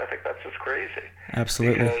headphones, and I think that's just crazy.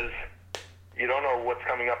 Absolutely. Because you don't know what's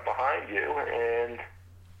coming up behind you, and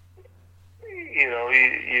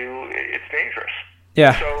it's dangerous.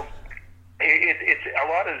 Yeah. So it's a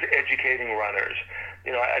lot of educating runners.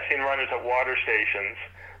 I've seen runners at water stations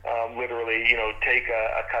literally, take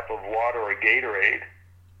a cup of water or Gatorade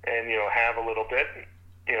and, have a little bit,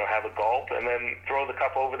 have a gulp, and then throw the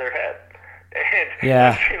cup over their head. And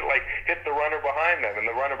yeah. like hit the runner behind them, and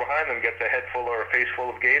the runner behind them gets a head full or a face full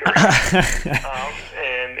of Gatorade,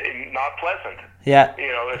 and not pleasant. Yeah.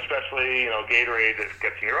 Especially Gatorade that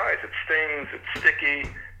gets in your eyes. It stings. It's sticky.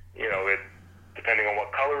 It depending on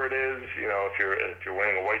what color it is. If you're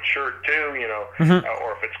wearing a white shirt too.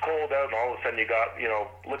 Or if it's cold out and all of a sudden you got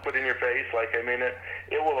liquid in your face. Like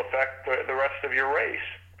it will affect the rest of your race.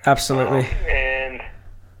 Absolutely. And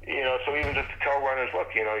so even just to tell runners, look,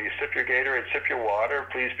 you sip your Gatorade, sip your water.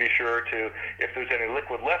 Please be sure to, if there's any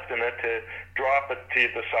liquid left in it, to drop it to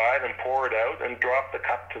the side and pour it out, and drop the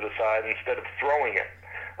cup to the side instead of throwing it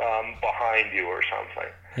behind you or something.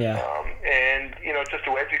 Yeah. And just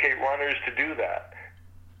to educate runners to do that.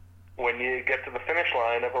 When you get to the finish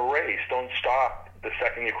line of a race, don't stop the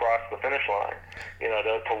second you cross the finish line.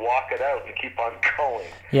 To walk it out and keep on going.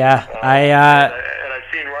 Yeah, and I've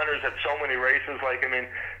seen runners at so many races. Like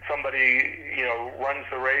somebody runs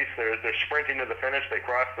the race. They're sprinting to the finish. They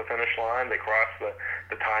cross the finish line. They cross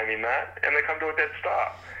the timing mat, and they come to a dead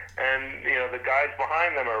stop. And the guys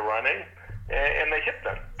behind them are running, and they hit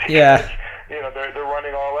them. Yeah. They're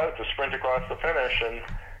running all out to sprint across the finish, and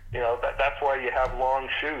that's why you have long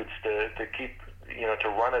chutes to keep to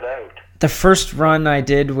run it out. The first run I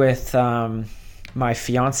did with my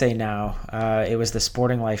fiance now, it was the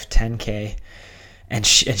Sporting Life 10K, and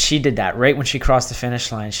she did that right when she crossed the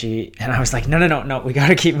finish line. And I was like, no, we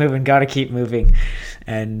gotta keep moving,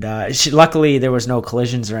 and luckily there was no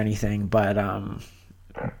collisions or anything, but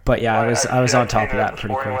yeah, I was on top of that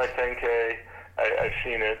pretty quick. Sporting Life 10K, I've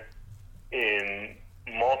seen it in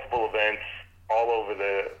multiple events all over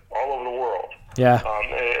the world. Yeah.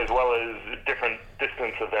 As well as different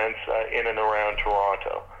distance events in and around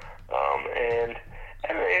Toronto. And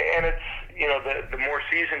it's the more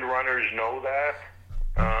seasoned runners know that,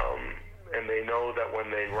 and they know that when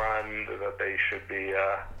they run that they should be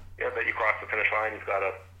that you cross the finish line, you've got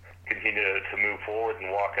to continue to move forward and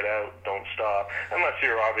walk it out. Don't stop unless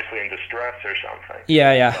you're obviously in distress or something.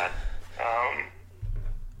 Yeah.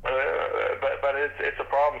 But it's a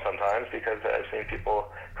problem sometimes, because I've seen people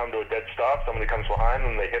come to a dead stop. Somebody comes behind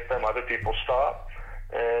them, they hit them. Other people stop,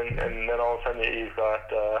 and then all of a sudden you've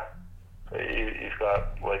got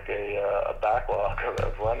like a backlog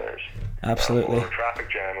of runners. Absolutely. Or a traffic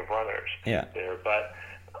jam of runners. Yeah. There, but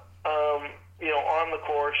on the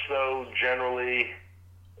course though, generally,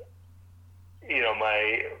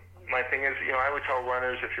 my thing is, I would tell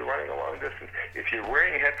runners, if you're running a long distance, if you're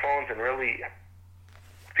wearing headphones and really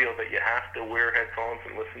feel that you have to wear headphones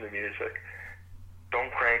and listen to music,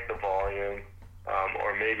 don't crank the volume,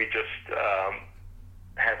 or maybe just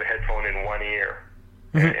have a headphone in one ear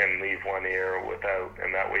and leave one ear without,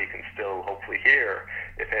 and that way you can still hopefully hear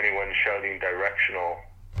if anyone's shouting directional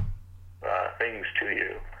things to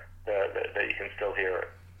you, that you can still hear it.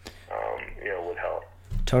 Would help.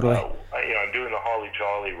 Totally. I'm doing the Holly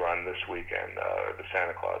Jolly run this weekend, the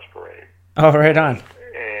Santa Claus Parade. Oh, right on.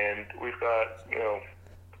 And we've got,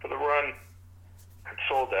 for the run, it's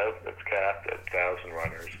sold out. It's capped at 1,000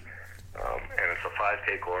 runners. And it's a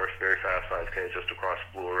 5K course, very fast 5K, just across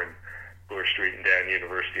Bloor Street and down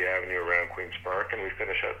University Avenue around Queen's Park, and we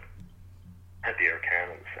finish up at the Air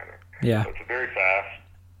Canada Centre. Yeah. So it's a very fast,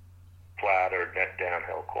 flat or net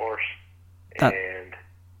downhill course,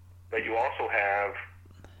 but you also have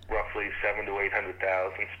roughly 700,000 to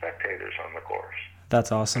 800,000 spectators on the course.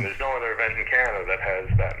 That's awesome. And there's no other event in Canada that has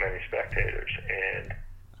that many spectators, and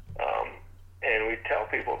we tell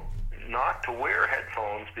people not to wear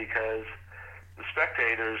headphones because the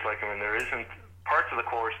spectators, there isn't, parts of the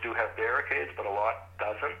course do have barricades, but a lot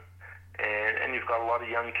doesn't. And you've got a lot of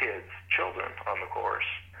young kids, children on the course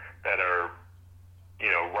that are,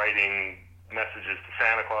 writing messages to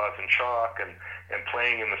Santa Claus in chalk and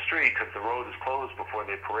playing in the street because the road is closed before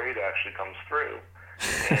the parade actually comes through.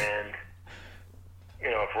 And,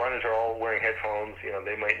 if runners are all wearing headphones,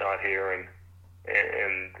 they might not hear and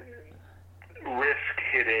risk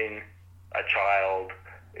hitting a child,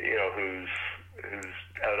 who's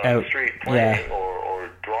out on the street playing or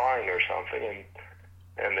drawing or something,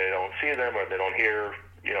 and they don't see them or they don't hear,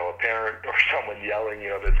 a parent or someone yelling,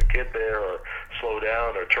 there's a kid there, or slow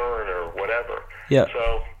down or turn or whatever. Yeah.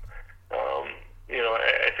 So,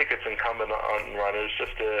 I think it's incumbent on runners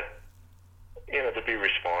just to be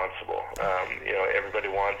responsible. Everybody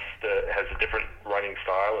has a different running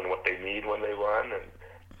style and what they need when they run,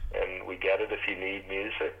 and we get it if you need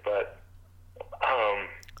music, but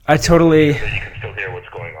I totally. That you can still hear what's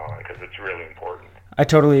going on because it's really important. I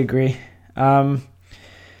totally agree.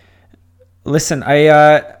 Listen,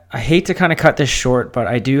 I hate to kind of cut this short, but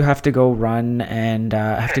I do have to go run, and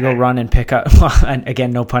I have to go run and pick up. And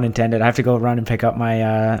again, no pun intended. I have to go run and pick up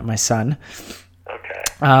my son. Okay.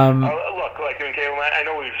 Look, I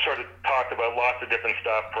know we've sort of talked about lots of different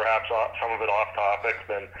stuff, perhaps some of it off topic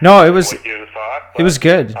than no, it was what you thought. But, it was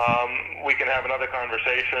good. We can have another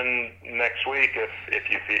conversation next week if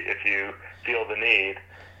you feel the need,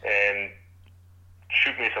 and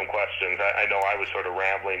shoot me some questions. I know I was sort of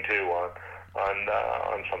rambling too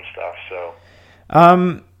on some stuff. So,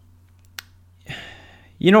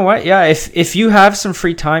 you know what? Yeah, if you have some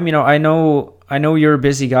free time, I know you're a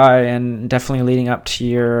busy guy, and definitely leading up to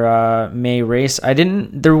your May race.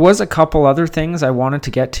 There was a couple other things I wanted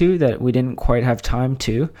to get to that we didn't quite have time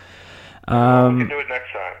to. We can do it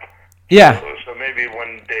next time. Yeah. So maybe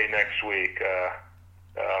one day next week,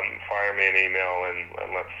 fire me an email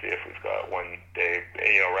and let's see if we've got one day,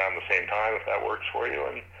 around the same time, if that works for you,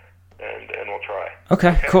 and we'll try.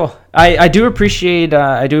 Okay, cool. I do appreciate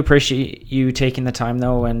you taking the time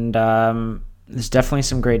though, and there's definitely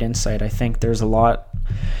some great insight. I think there's a lot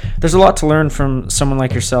to learn from someone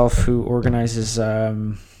like yourself who organizes,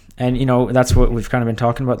 and that's what we've kind of been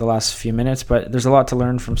talking about the last few minutes, but there's a lot to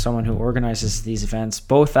learn from someone who organizes these events,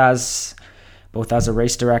 both as a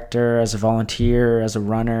race director, as a volunteer, as a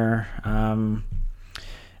runner.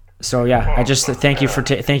 So yeah, I just thank you for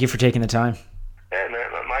taking the time. Yeah,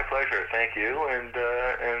 my pleasure. Thank you, and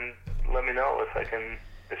let me know if I can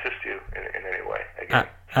assist you in any way. Again,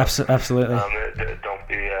 absolutely.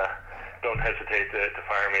 Don't hesitate to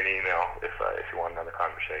fire me an email if you want another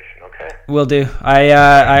conversation. Okay. Will do.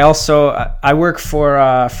 I work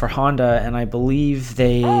for Honda, and I believe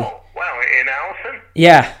they. Oh wow! In Allison.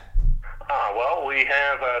 Yeah. Well, we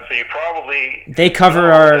have. So you probably. They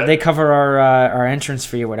cover our entrance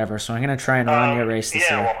fee or whatever. So I'm gonna try and run your race this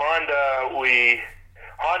year. Yeah. Well,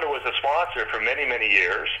 Honda was a sponsor for many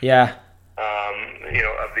years. Yeah.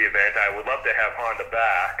 Of the event. I would love to have Honda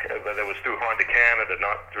back, but it was through Honda Canada,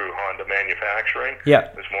 not through Honda Manufacturing. Yeah.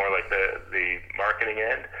 It was more like the marketing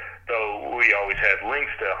end. Though we always had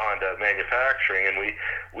links to Honda Manufacturing, and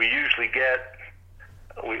we usually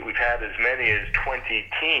we've had as many as 20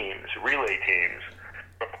 teams, relay teams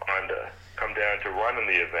from Honda come down to run in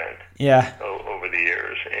the event. Yeah. Over the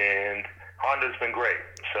years, and Honda's been great.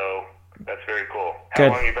 So that's very cool.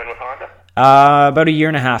 Good. How long have you been with Honda? About a year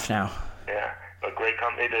and a half now. Yeah, a great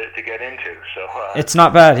company to get into. So it's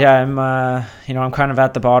not bad. Yeah, I'm kind of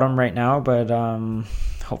at the bottom right now, but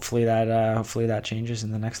hopefully that changes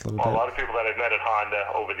in the next little bit. A lot of people that I've met at Honda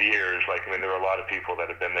over the years, there are a lot of people that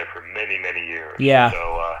have been there for many years. Yeah.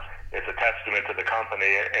 So it's a testament to the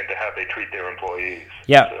company and to how they treat their employees.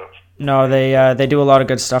 Yeah. So, no, they do a lot of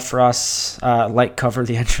good stuff for us, like cover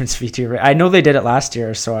the entrance fee too. I know they did it last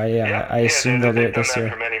year, so I assume they'll do it this year.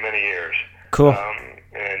 For many years. Cool.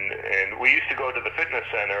 And we used to go to the fitness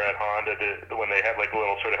center at Honda when they had a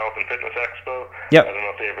little sort of health and fitness expo. Yep. I don't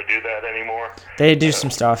know if they ever do that anymore. They do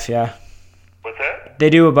some stuff, yeah. What's that? They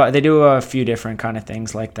do a few different kind of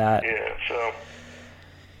things like that. Yeah. So,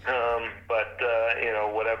 but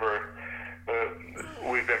whatever.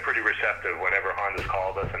 we've been pretty receptive. Whenever Honda's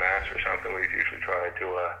called us and asked for something, we've usually tried to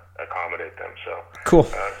accommodate them. So cool.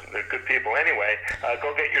 They're good people. Anyway,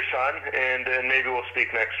 go get your son, and maybe we'll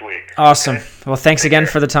speak next week. Awesome. Okay? Well, thanks again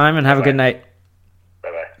for the time, and have a good night.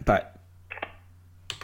 Bye-bye. Bye.